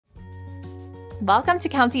Welcome to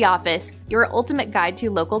County Office, your ultimate guide to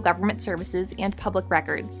local government services and public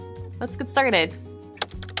records. Let's get started.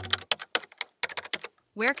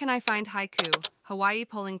 Where can I find Haiku, Hawaii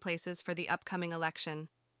polling places for the upcoming election?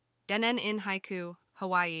 Denen in Haiku,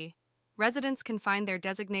 Hawaii. Residents can find their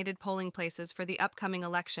designated polling places for the upcoming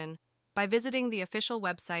election by visiting the official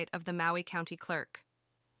website of the Maui County Clerk.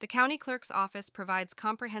 The County Clerk's office provides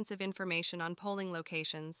comprehensive information on polling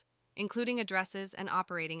locations, including addresses and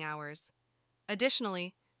operating hours.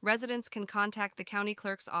 Additionally, residents can contact the County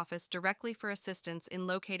Clerk's office directly for assistance in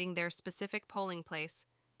locating their specific polling place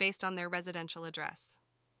based on their residential address.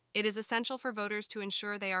 It is essential for voters to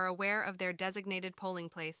ensure they are aware of their designated polling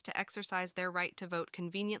place to exercise their right to vote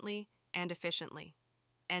conveniently and efficiently.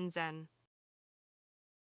 Enzen.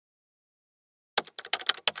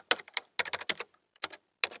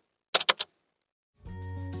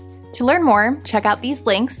 To learn more, check out these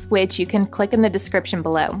links, which you can click in the description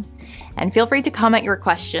below. And feel free to comment your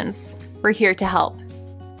questions. We're here to help.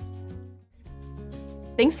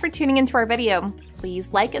 Thanks for tuning into our video.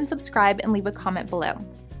 Please like and subscribe and leave a comment below.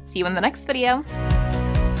 See you in the next video.